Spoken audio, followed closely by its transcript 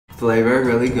Flavor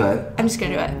really good. I'm just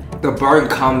gonna do it. The burn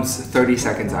comes 30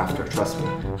 seconds after, trust me.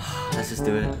 Let's just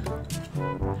do it.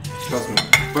 Trust me.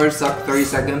 First 30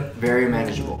 seconds, very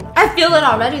manageable. I feel it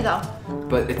already though.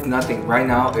 But it's nothing. Right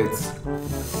now, it's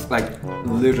like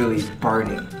literally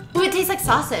burning. Ooh, it tastes like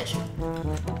sausage.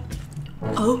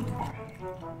 Oh.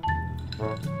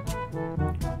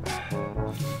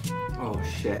 Oh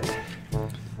shit.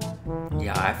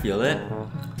 Yeah, I feel it.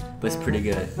 But it's pretty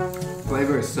good.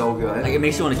 Flavor is so good. Like, it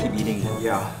makes you want to keep eating it.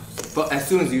 Yeah. But as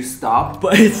soon as you stop...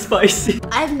 But it's spicy.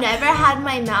 I've never had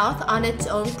my mouth on its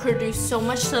own produce so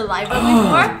much saliva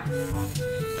before.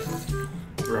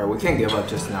 Right, we can't give up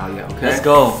just now yet, okay? Let's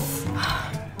go.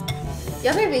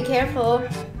 Y'all better be careful.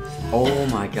 Oh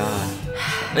my god.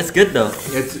 It's good though.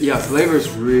 It's, yeah, flavor is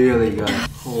really good.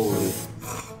 Holy.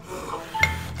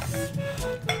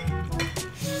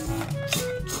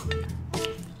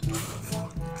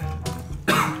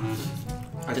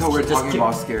 I thought we were talking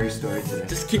about scary story today.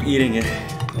 Just keep eating it.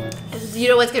 You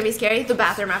know what's gonna be scary? The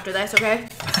bathroom after this, okay?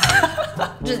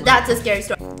 That's a scary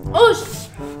story. Oh,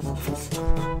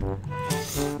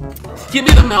 give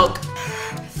me the milk.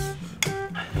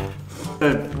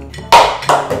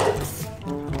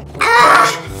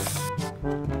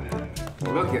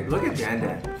 Look at Dan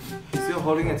Dan. He's still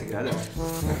holding it together.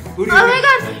 Who do you oh my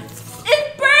god! It's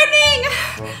burning!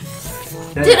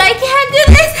 Dude, I can't do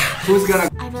this! Who's gonna...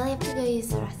 I really have to go use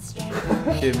the restroom.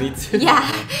 Yeah, me too. Yeah,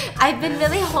 I've been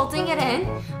really holding it in.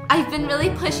 I've been really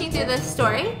pushing through this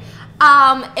story.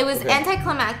 It was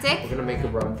anticlimactic. We're gonna make a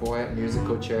run for it.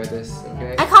 Musical chair this,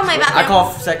 okay? I call my bathroom. I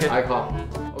call second. I call.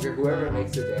 Okay, whoever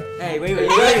makes it there. Hey, wait. Wait,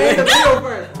 the video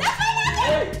first.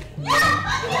 Hey.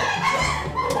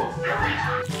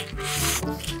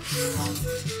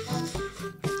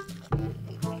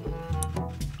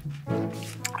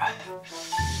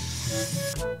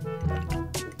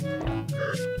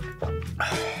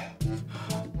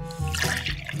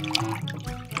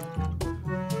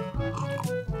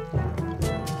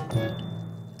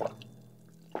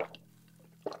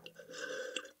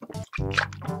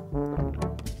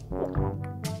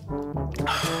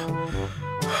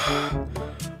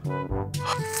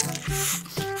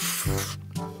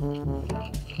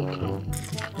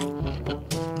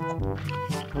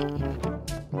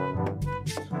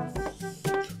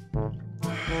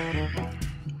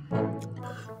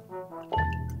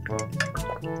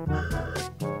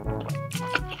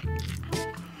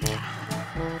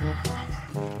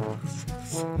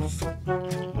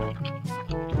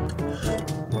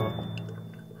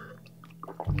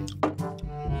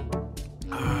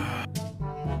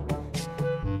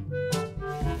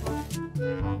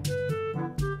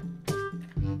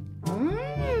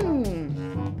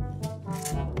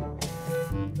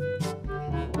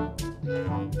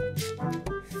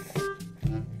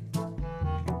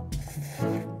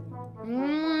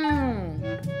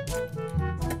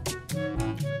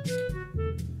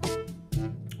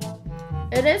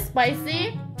 It is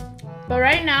spicy, but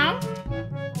right now,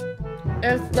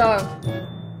 it's the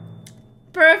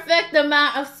perfect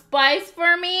amount of spice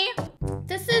for me.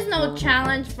 This is no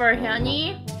challenge for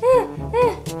Hyunhee.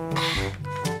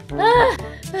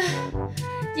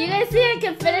 Do you guys see I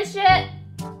can finish it?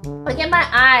 Look at my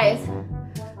eyes.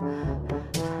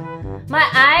 My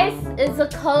eyes is the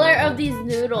color of these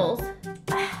noodles.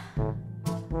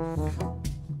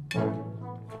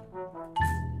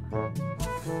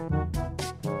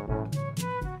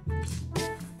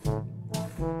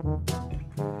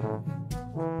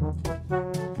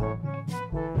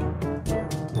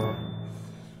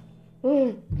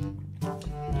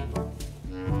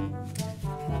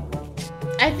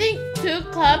 I think 2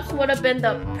 cups would have been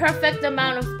the perfect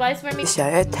amount of spice for me.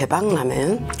 마lay시아의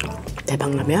대박라면.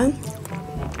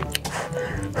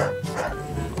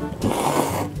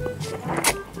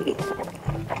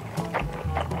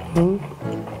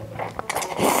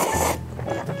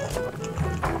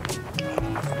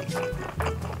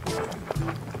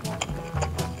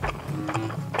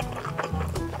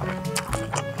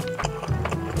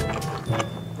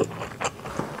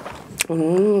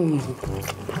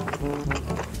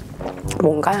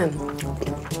 뭔가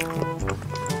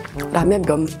라면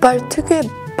면발 특유의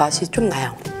맛이 좀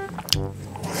나요.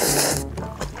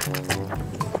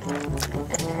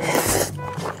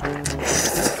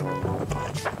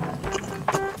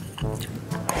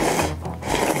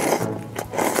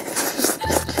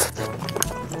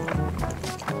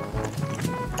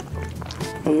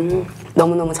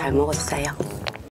 너무너무 잘 먹었어요.